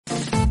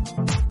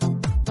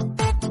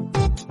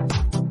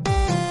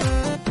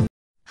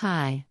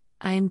Hi,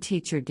 I am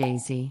Teacher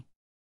Daisy.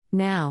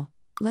 Now,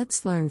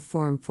 let's learn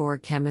Form 4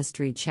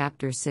 Chemistry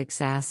Chapter 6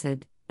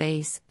 Acid,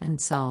 Base, and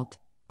Salt,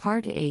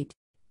 Part 8.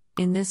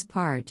 In this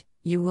part,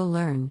 you will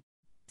learn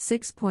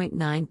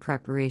 6.9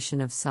 Preparation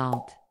of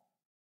Salt.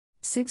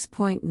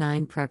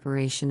 6.9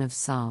 Preparation of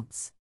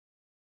Salts.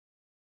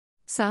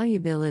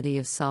 Solubility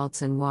of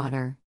salts in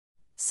water.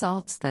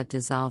 Salts that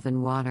dissolve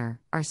in water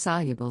are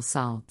soluble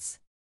salts.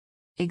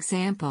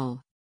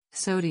 Example: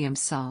 sodium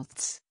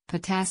salts,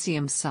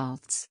 potassium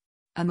salts,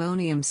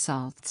 ammonium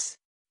salts,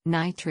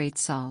 nitrate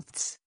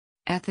salts,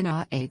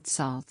 ethanoate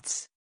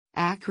salts.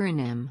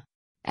 Acronym: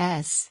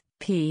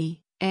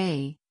 SPANE.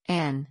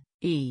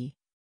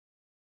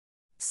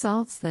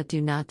 Salts that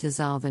do not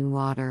dissolve in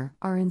water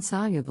are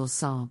insoluble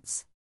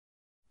salts.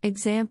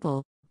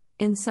 Example: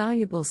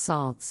 insoluble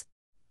salts,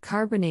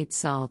 carbonate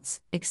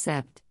salts,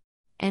 except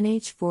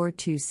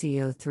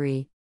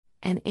NH4,2CO3,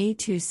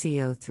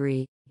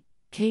 Na2CO3,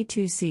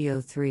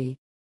 K2CO3.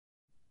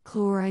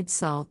 Chloride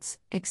salts,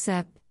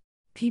 except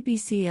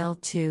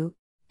PbCl2,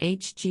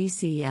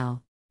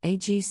 HgCl,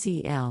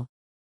 AgCl.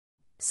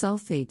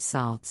 Sulfate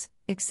salts,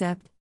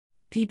 except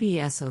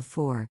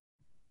PbSO4,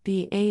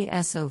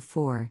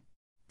 BaSO4,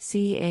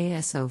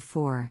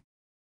 CaSO4.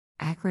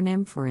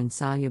 Acronym for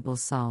insoluble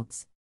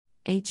salts: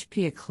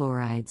 HPA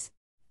chlorides,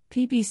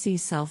 PbC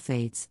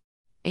sulfates,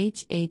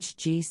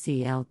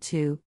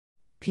 HHgCl2,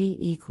 P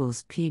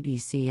equals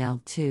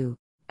PbCl2,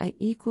 A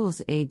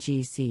equals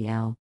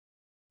AgCl,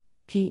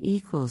 P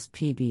equals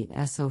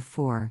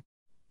PbSO4,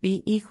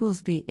 B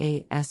equals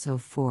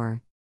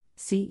BaSO4,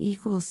 C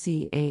equals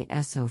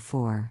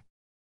CaSO4.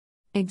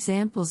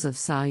 Examples of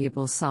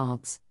soluble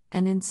salts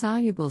and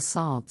insoluble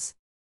salts.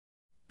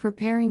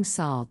 Preparing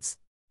salts.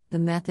 The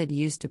method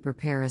used to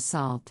prepare a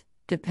salt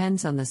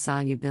depends on the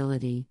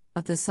solubility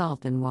of the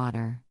salt in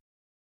water.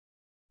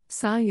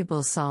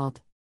 Soluble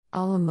salt: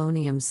 all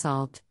ammonium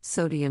salt,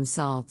 sodium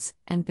salts,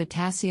 and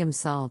potassium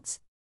salts.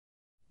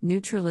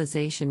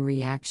 Neutralization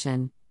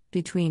reaction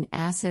between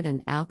acid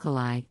and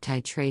alkali.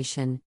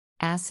 Titration: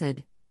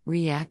 acid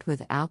react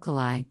with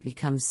alkali,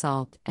 becomes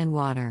salt and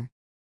water.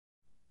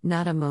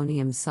 Not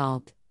ammonium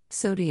salt,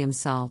 sodium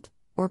salt,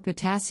 or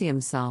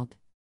potassium salt.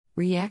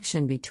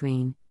 Reaction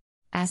between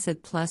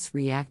acid plus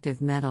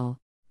reactive metal,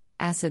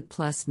 acid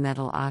plus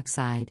metal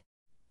oxide,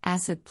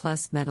 acid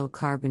plus metal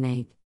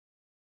carbonate.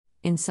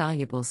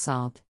 Insoluble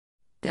salt: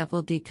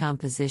 double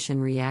decomposition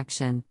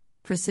reaction,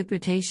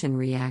 precipitation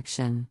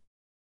reaction.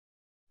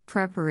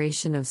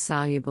 Preparation of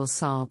soluble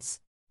salts.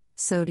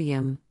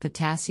 Sodium,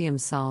 potassium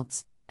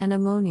salts, and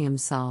ammonium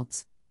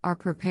salts are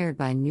prepared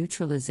by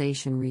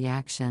neutralization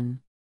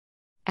reaction.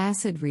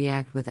 Acid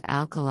react with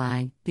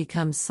alkali,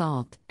 becomes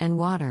salt and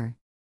water.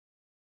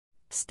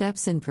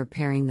 Steps in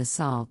preparing the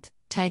salt.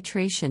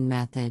 Titration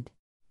method.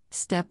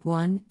 Step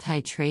 1: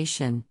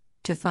 Titration.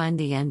 To find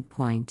the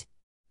endpoint,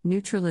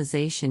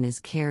 neutralization is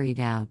carried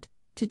out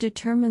to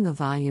determine the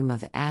volume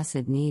of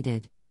acid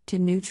needed to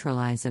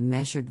neutralize a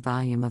measured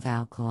volume of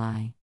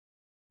alkali.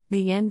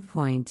 The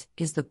endpoint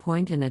is the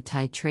point in a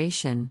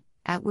titration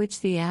at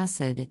which the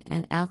acid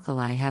and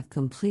alkali have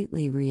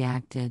completely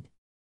reacted.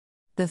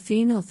 The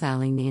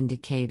phenolphthalein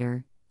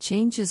indicator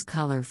changes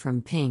color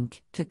from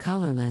pink to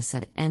colorless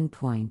at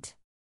endpoint.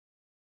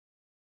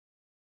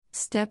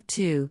 Step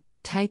 2: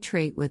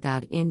 Titrate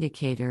without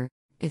indicator.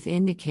 If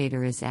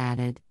indicator is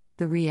added,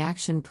 the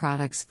reaction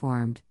products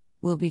formed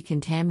will be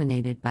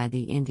contaminated by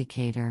the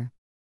indicator.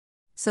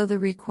 So the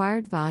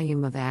required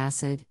volume of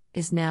acid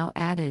is now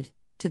added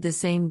to the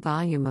same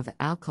volume of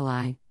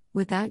alkali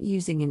without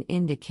using an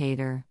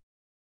indicator.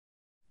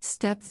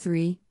 Step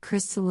 3: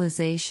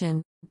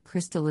 Crystallization.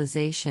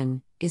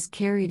 Crystallization is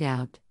carried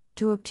out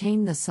to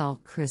obtain the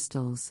salt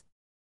crystals.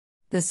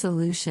 The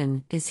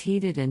solution is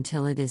heated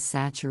until it is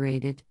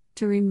saturated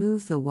to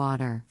remove the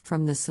water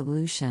from the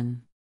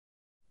solution.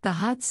 The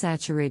hot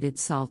saturated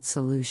salt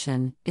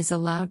solution is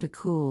allowed to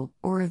cool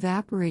or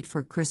evaporate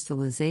for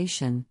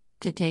crystallization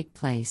to take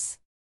place.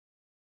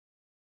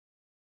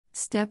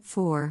 Step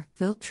 4: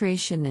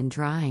 Filtration and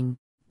drying.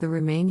 The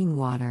remaining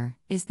water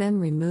is then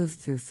removed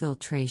through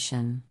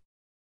filtration.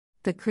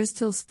 The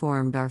crystals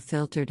formed are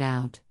filtered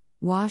out,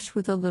 washed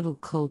with a little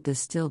cold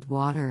distilled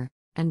water,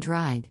 and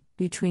dried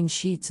between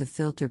sheets of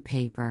filter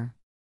paper.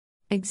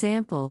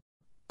 Example: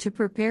 to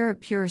prepare a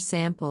pure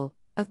sample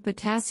of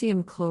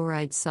potassium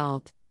chloride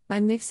salt by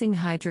mixing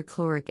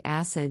hydrochloric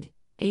acid,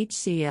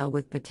 HCl,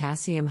 with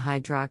potassium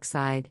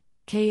hydroxide,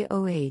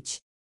 KOH.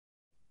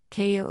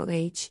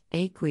 KOH,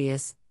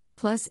 aqueous,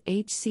 plus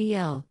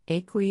HCl,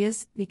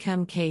 aqueous,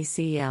 become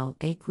KCl,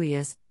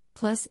 aqueous,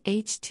 plus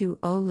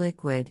H2O,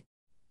 liquid.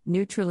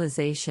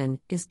 Neutralization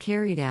is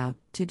carried out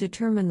to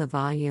determine the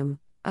volume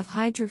of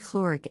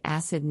hydrochloric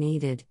acid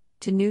needed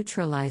to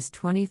neutralize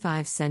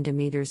 25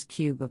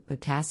 cm³ of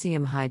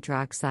potassium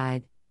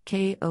hydroxide,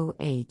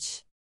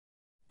 KOH.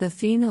 The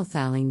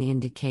phenolphthalein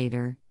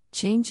indicator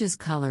changes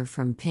color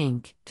from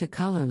pink to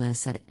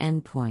colorless at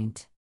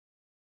endpoint.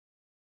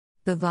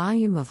 The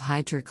volume of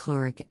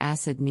hydrochloric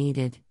acid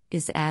needed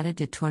is added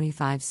to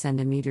 25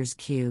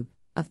 cm³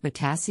 of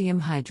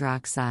potassium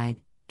hydroxide,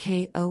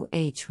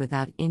 KOH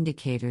without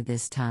indicator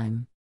this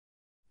time.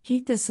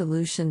 Heat the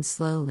solution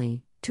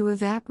slowly to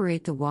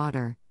evaporate the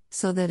water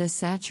so that a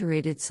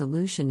saturated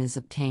solution is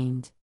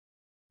obtained.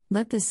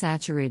 Let the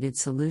saturated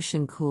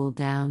solution cool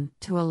down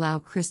to allow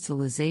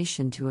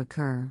crystallization to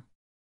occur.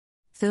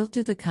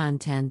 Filter the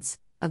contents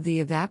of the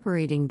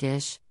evaporating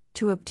dish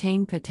to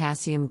obtain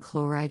potassium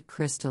chloride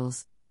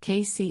crystals,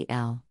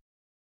 KCl.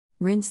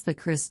 Rinse the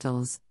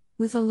crystals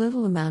with a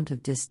little amount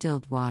of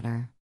distilled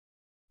water.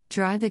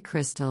 Dry the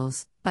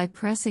crystals by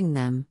pressing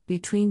them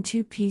between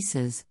two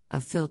pieces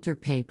of filter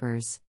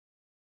papers.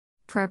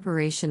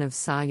 Preparation of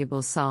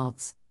soluble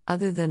salts,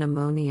 other than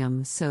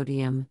ammonium,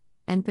 sodium,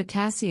 and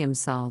potassium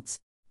salts,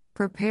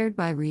 prepared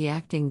by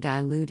reacting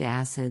dilute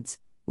acids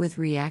with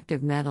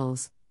reactive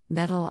metals,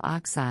 metal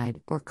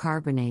oxide or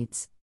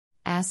carbonates.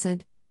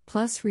 Acid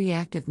plus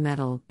reactive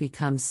metal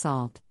becomes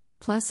salt,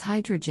 plus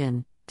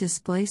hydrogen,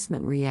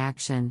 displacement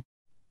reaction.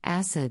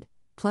 Acid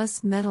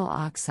plus metal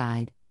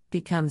oxide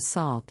becomes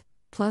salt,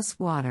 plus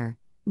water,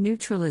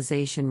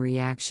 neutralization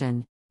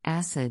reaction.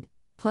 Acid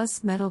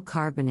plus metal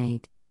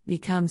carbonate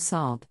becomes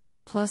salt,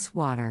 plus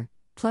water,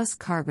 plus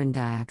carbon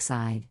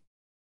dioxide.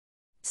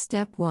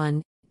 Step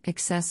 1.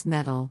 Excess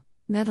metal,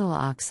 metal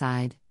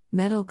oxide,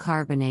 metal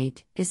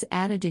carbonate is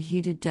added to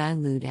heated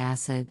dilute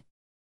acid.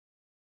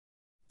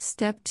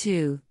 Step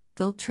 2.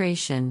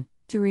 Filtration,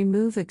 to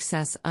remove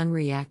excess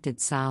unreacted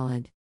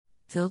solid.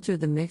 Filter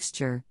the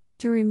mixture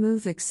to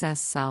remove excess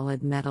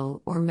solid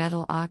metal or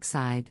metal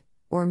oxide,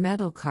 or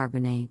metal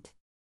carbonate.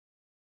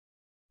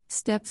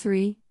 Step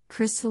 3.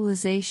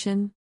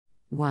 Crystallization.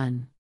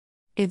 1.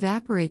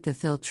 Evaporate the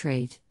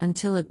filtrate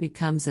until it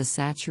becomes a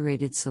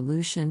saturated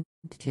solution.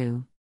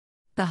 2.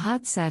 The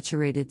hot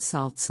saturated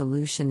salt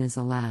solution is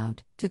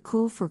allowed to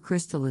cool for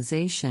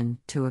crystallization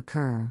to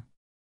occur.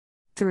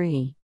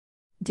 3.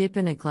 Dip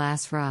in a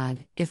glass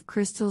rod. If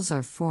crystals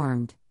are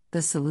formed,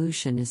 the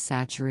solution is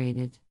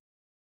saturated.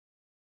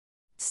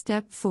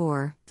 Step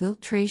 4.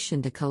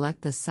 Filtration to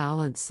collect the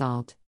solid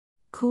salt.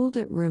 Cooled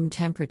at room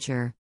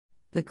temperature.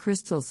 The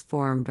crystals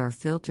formed are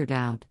filtered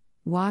out,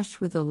 washed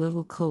with a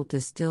little cold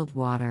distilled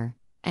water,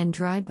 and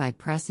dried by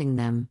pressing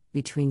them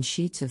between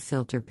sheets of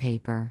filter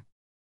paper.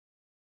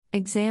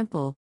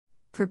 Example: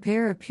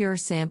 prepare a pure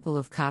sample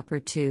of copper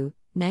 2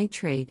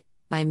 nitrate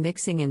by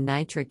mixing in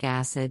nitric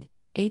acid,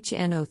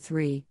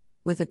 HNO3,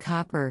 with a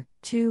copper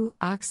 2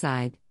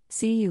 oxide,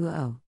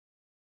 CuO.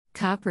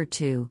 Copper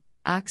 2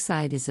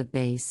 oxide is a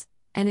base,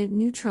 and it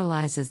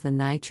neutralizes the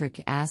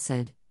nitric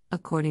acid,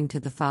 according to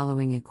the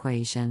following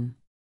equation.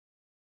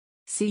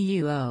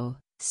 CuO,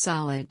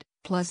 solid,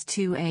 plus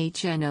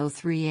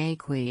 2HNO3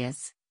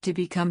 aqueous, to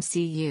become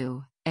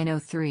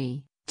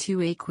CuNO3,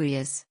 2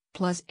 aqueous,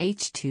 plus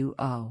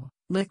H2O,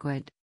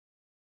 liquid.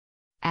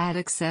 Add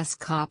excess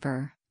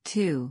copper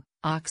 2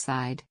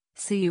 oxide,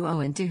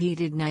 CuO into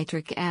heated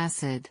nitric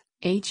acid,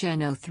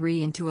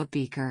 HNO3 into a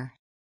beaker.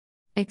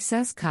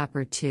 Excess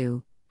copper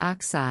 2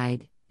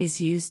 oxide is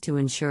used to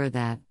ensure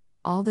that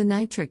all the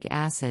nitric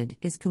acid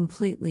is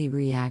completely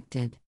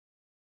reacted.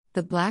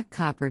 The black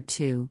copper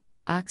 2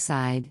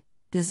 oxide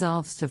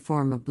dissolves to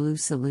form a blue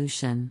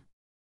solution.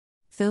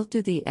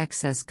 Filter the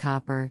excess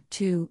copper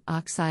 2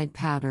 oxide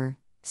powder,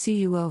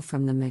 CuO,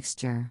 from the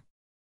mixture.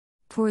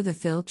 Pour the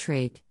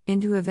filtrate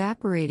into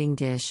evaporating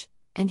dish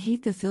and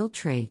heat the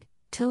filtrate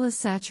till a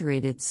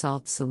saturated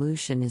salt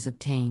solution is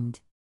obtained.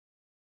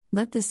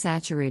 Let the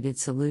saturated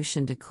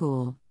solution to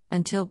cool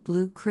until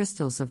blue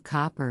crystals of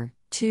copper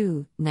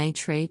 2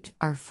 nitrate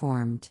are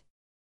formed.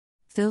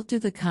 Filter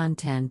the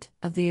content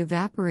of the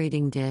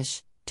evaporating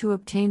dish to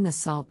obtain the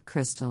salt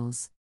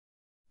crystals.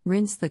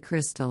 Rinse the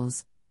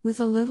crystals with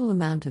a little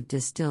amount of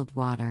distilled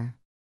water.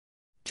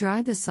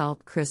 Dry the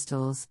salt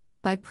crystals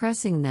by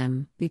pressing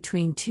them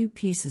between two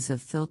pieces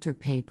of filter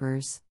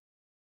papers.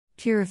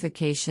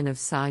 Purification of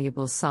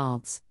soluble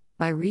salts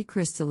by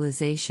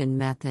recrystallization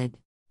method.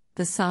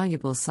 The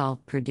soluble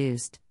salt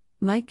produced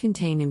might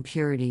contain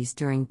impurities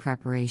during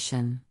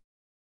preparation.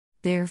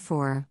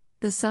 Therefore,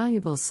 the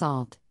soluble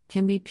salt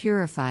can be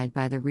purified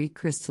by the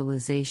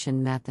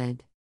recrystallization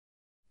method.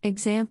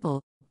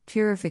 Example: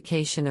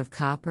 purification of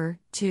copper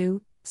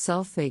 2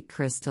 sulfate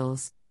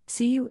crystals,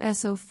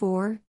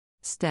 CuSO4.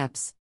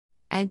 Steps: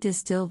 add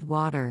distilled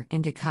water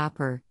into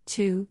copper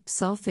 2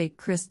 sulfate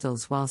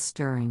crystals while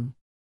stirring.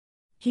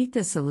 Heat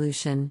the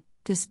solution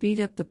to speed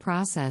up the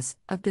process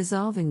of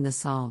dissolving the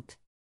salt.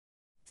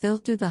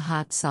 Filter the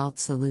hot salt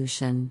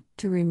solution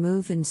to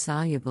remove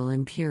insoluble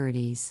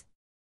impurities.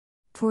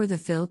 Pour the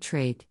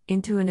filtrate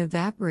into an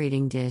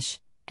evaporating dish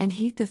and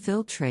heat the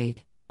filtrate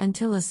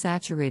until a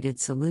saturated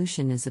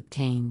solution is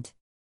obtained.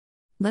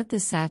 Let the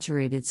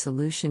saturated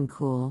solution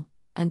cool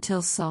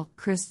until salt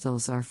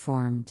crystals are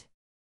formed.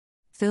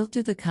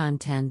 Filter the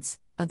contents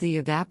of the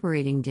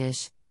evaporating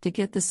dish to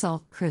get the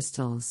salt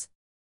crystals.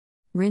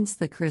 Rinse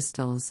the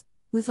crystals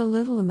with a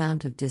little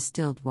amount of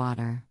distilled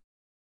water.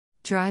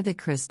 Dry the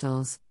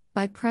crystals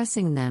by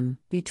pressing them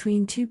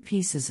between two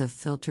pieces of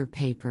filter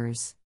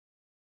papers.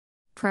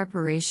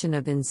 Preparation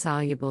of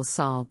insoluble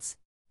salts.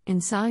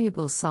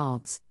 Insoluble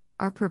salts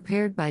are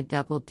prepared by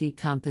double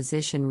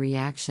decomposition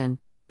reaction,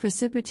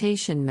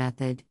 precipitation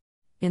method.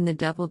 In the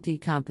double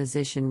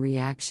decomposition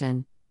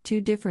reaction,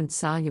 two different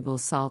soluble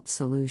salt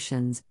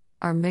solutions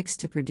are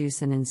mixed to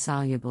produce an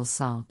insoluble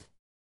salt.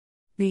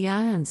 The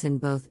ions in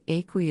both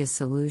aqueous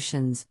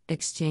solutions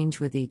exchange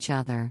with each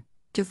other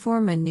to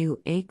form a new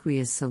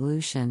aqueous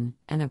solution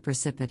and a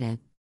precipitate.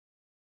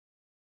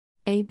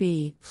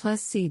 AB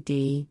plus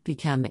CD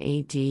become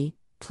AD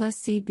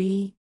plus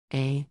CB.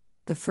 A.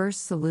 The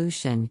first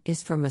solution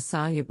is from a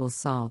soluble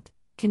salt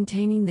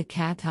containing the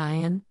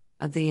cation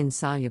of the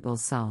insoluble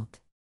salt.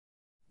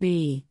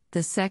 B.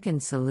 The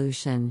second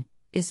solution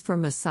is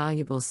from a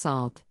soluble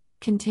salt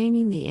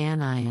containing the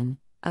anion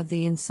of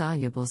the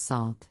insoluble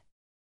salt.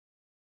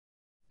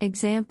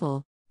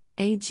 Example: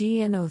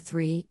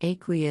 AgNO3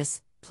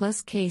 aqueous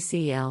plus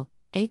KCl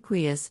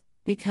aqueous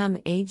become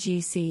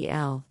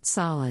AgCl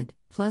solid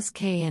plus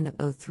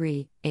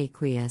KNO3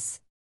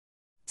 aqueous.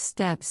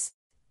 Steps: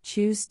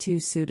 choose two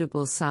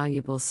suitable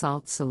soluble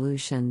salt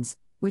solutions,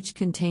 which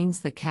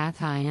contains the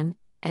cation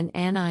and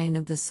anion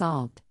of the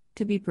salt,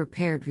 to be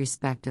prepared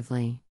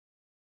respectively.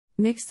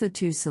 Mix the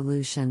two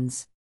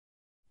solutions.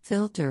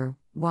 Filter,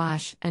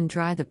 wash, and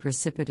dry the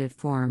precipitate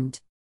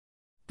formed.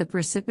 The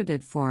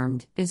precipitate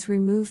formed is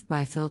removed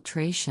by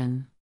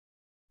filtration.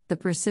 The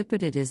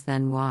precipitate is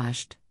then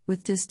washed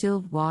with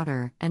distilled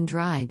water and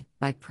dried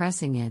by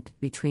pressing it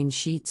between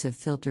sheets of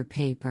filter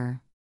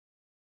paper.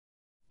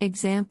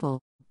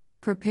 Example: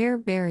 prepare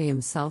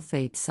barium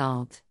sulfate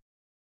salt.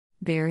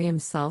 Barium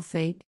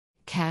sulfate,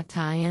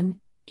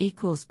 cation,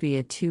 equals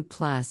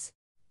Ba2+.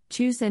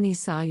 Choose any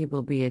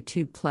soluble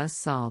Ba2+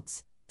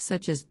 salts,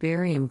 such as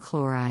barium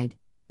chloride,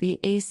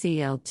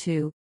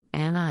 BaCl2,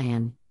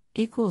 anion,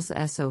 equals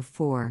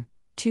SO4,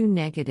 2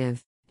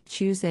 negative.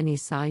 Choose any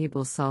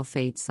soluble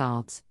sulfate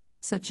salts,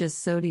 such as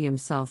sodium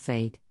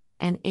sulfate,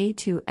 and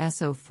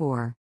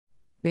A2SO4.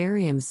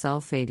 Barium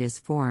sulfate is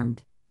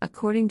formed,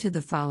 according to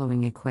the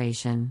following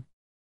equation.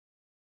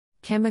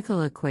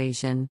 Chemical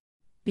equation: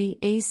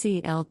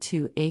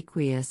 BaCl2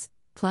 aqueous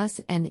plus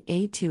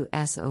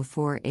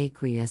Na2SO4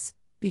 aqueous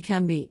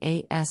become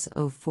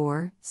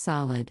BaSO4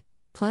 solid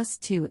plus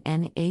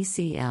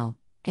 2NaCl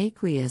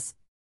aqueous.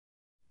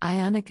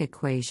 Ionic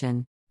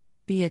equation: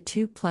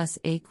 Ba2 plus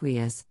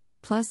aqueous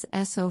plus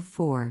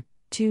SO4,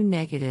 2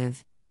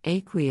 negative,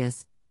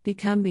 aqueous,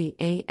 become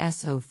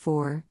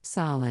BaSO4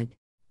 solid.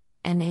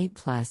 Na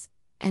plus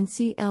and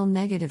Cl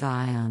negative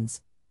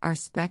ions are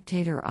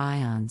spectator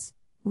ions,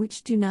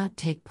 which do not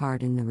take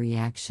part in the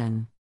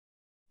reaction.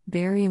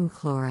 Barium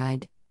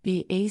chloride,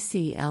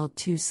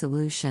 BaCl2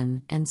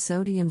 solution, and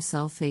sodium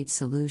sulfate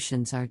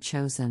solutions are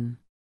chosen.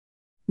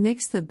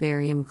 Mix the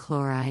barium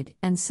chloride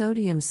and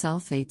sodium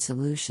sulfate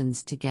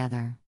solutions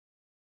together.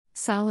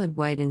 Solid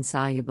white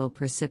insoluble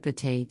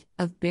precipitate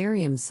of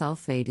barium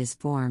sulfate is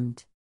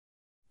formed.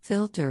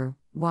 Filter,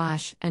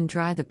 wash, and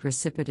dry the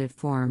precipitate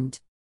formed.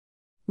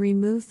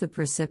 Remove the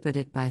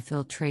precipitate by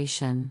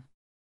filtration.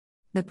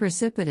 The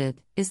precipitate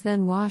is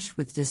then washed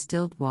with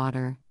distilled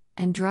water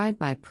and dried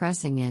by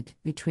pressing it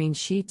between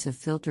sheets of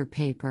filter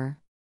paper.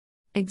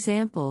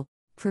 Example: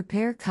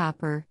 prepare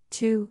copper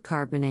 2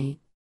 carbonate.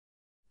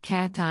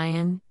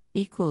 Cation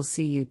equals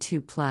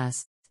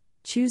Cu2+.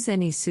 Choose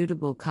any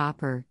suitable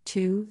copper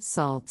 2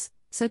 salts,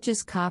 such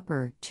as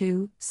copper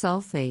 2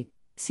 sulfate,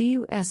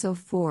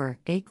 CuSO4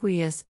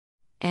 aqueous.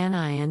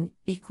 Anion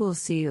equals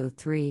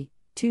CO3,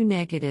 2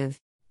 negative.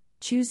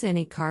 Choose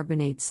any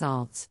carbonate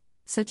salts,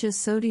 such as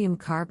sodium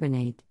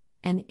carbonate,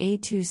 and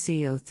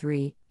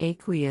A2CO3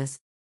 aqueous.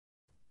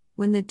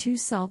 When the two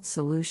salt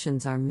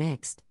solutions are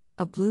mixed,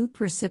 a blue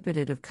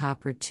precipitate of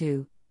copper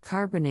 2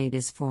 carbonate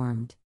is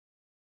formed.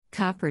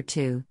 Copper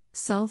 2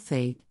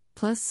 sulfate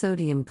plus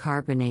sodium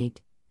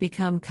carbonate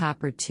become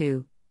copper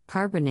 2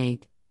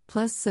 carbonate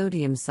plus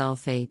sodium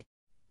sulfate.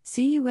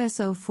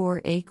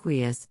 CuSO4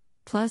 aqueous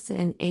plus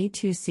an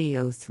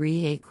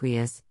A2CO3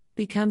 aqueous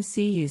become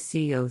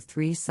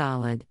CuCO3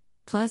 solid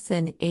plus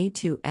an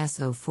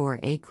A2SO4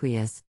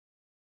 aqueous.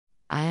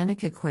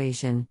 Ionic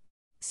equation: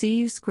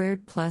 Cu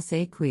squared plus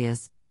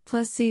aqueous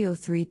plus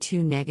CO3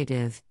 2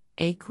 negative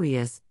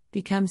aqueous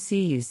become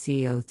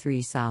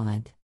CuCO3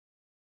 solid.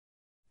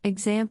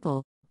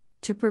 Example: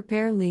 to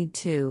prepare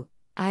lead-2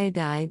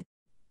 iodide.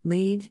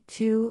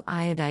 Lead-2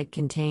 iodide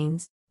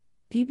contains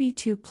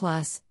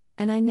Pb2+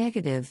 and I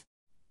negative.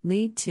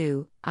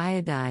 Lead-2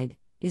 iodide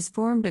is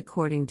formed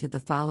according to the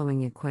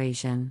following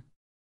equation.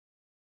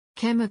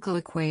 Chemical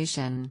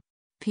equation: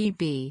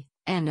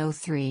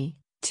 PbNO3,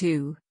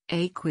 2,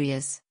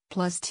 aqueous,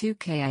 plus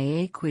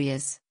 2Ki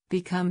aqueous,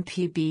 become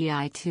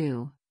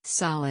PbI2,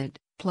 solid,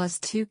 plus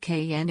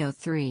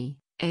 2KNO3,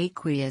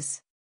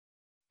 aqueous.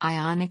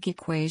 Ionic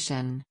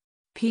equation: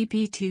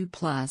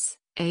 Pb2+,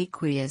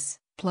 aqueous,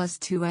 plus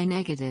 2I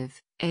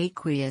negative,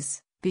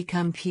 aqueous,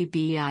 become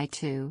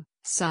PbI2,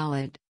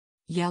 solid.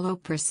 Yellow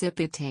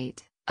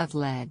precipitate of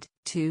lead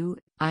 2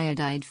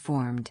 iodide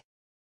formed.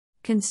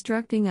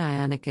 Constructing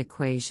ionic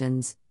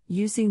equations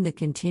using the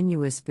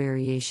continuous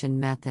variation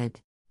method.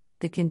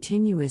 The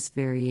continuous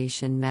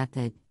variation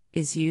method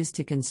is used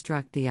to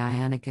construct the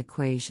ionic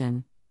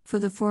equation for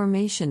the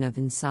formation of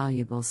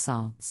insoluble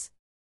salts.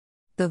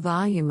 The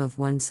volume of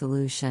one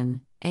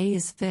solution, A,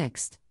 is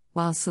fixed,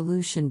 while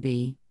solution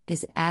B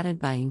is added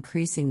by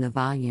increasing the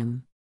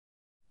volume.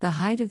 The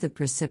height of the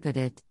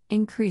precipitate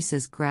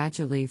increases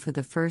gradually for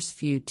the first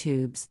few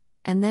tubes,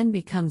 and then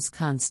becomes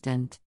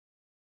constant.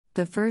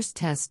 The first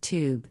test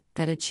tube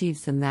that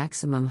achieves the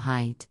maximum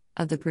height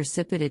of the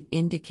precipitate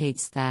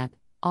indicates that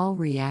all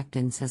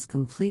reactants has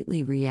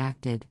completely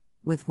reacted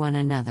with one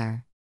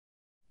another.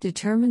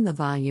 Determine the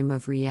volume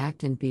of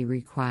reactant B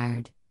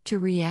required to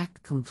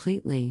react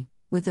completely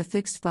with a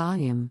fixed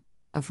volume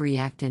of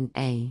reactant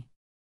A.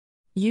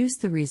 Use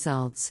the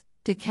results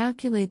to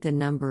calculate the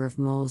number of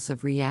moles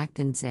of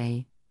reactants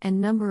A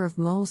and number of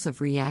moles of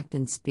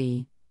reactants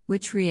B,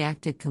 which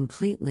reacted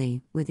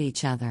completely with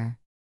each other.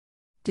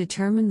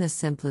 Determine the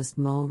simplest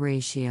mole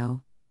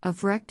ratio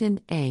of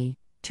reactant A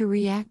to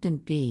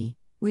reactant B,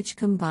 which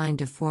combine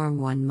to form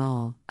 1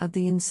 mole of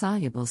the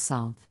insoluble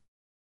salt.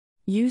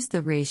 Use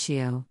the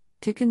ratio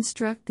to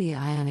construct the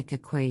ionic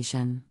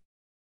equation.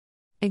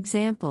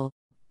 Example: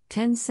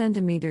 10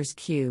 cm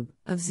cube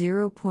of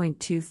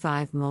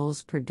 0.25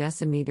 moles per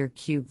decimeter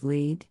cube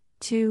lead,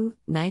 2,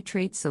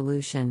 nitrate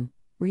solution,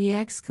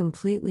 reacts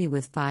completely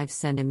with 5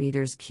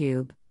 cm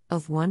cube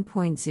of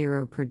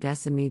 1.0 per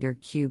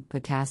decimeter cube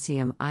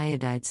potassium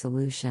iodide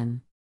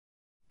solution.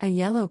 A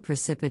yellow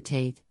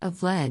precipitate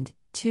of lead,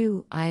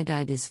 2,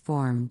 iodide is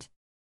formed.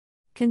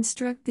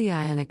 Construct the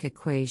ionic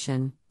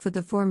equation for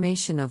the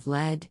formation of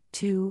lead,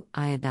 2,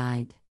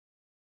 iodide.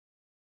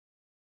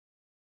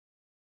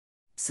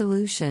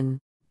 Solution: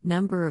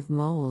 number of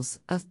moles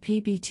of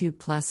Pb2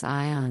 plus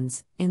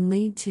ions in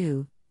lead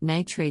 2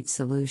 nitrate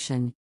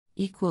solution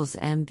equals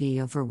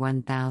mv over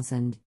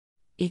 1000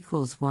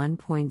 equals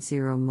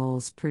 1.0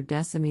 moles per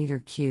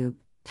decimeter cube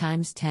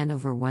times 10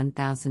 over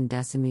 1000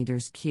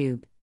 decimeters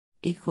cube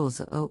equals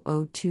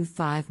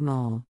 0025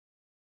 mole.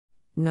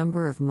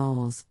 Number of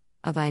moles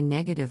of I-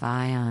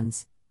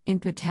 ions in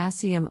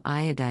potassium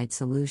iodide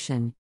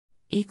solution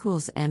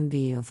equals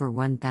mv over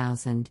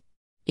 1000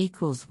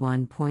 equals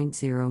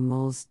 1.0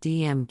 moles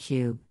dm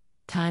cube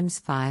times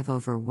 5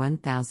 over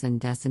 1000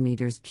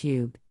 decimeters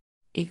cube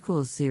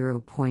equals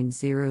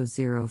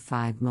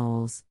 0.005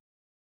 moles.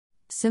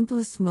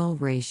 Simplest mole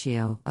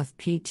ratio of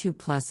P2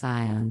 plus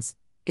ions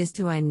is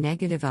to I-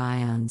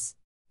 ions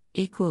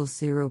equals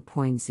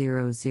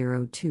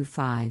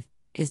 0.0025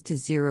 is to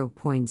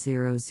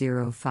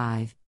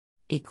 0.005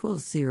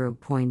 equals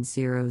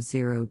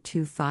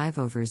 0.0025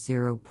 over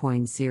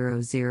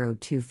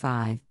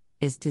 0.0025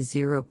 is to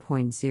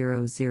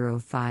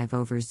 0.005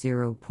 over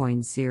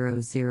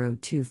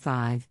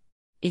 0.0025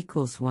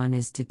 equals 1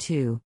 is to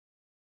 2.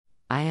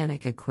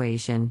 Ionic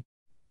equation: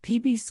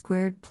 Pb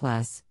squared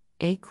plus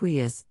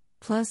aqueous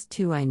plus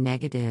 2I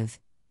negative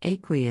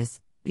aqueous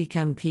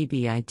become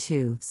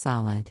Pbi2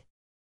 solid.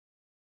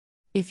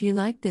 If you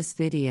like this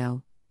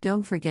video,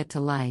 don't forget to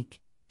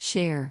like,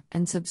 share,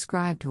 and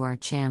subscribe to our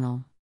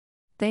channel.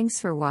 Thanks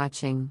for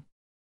watching.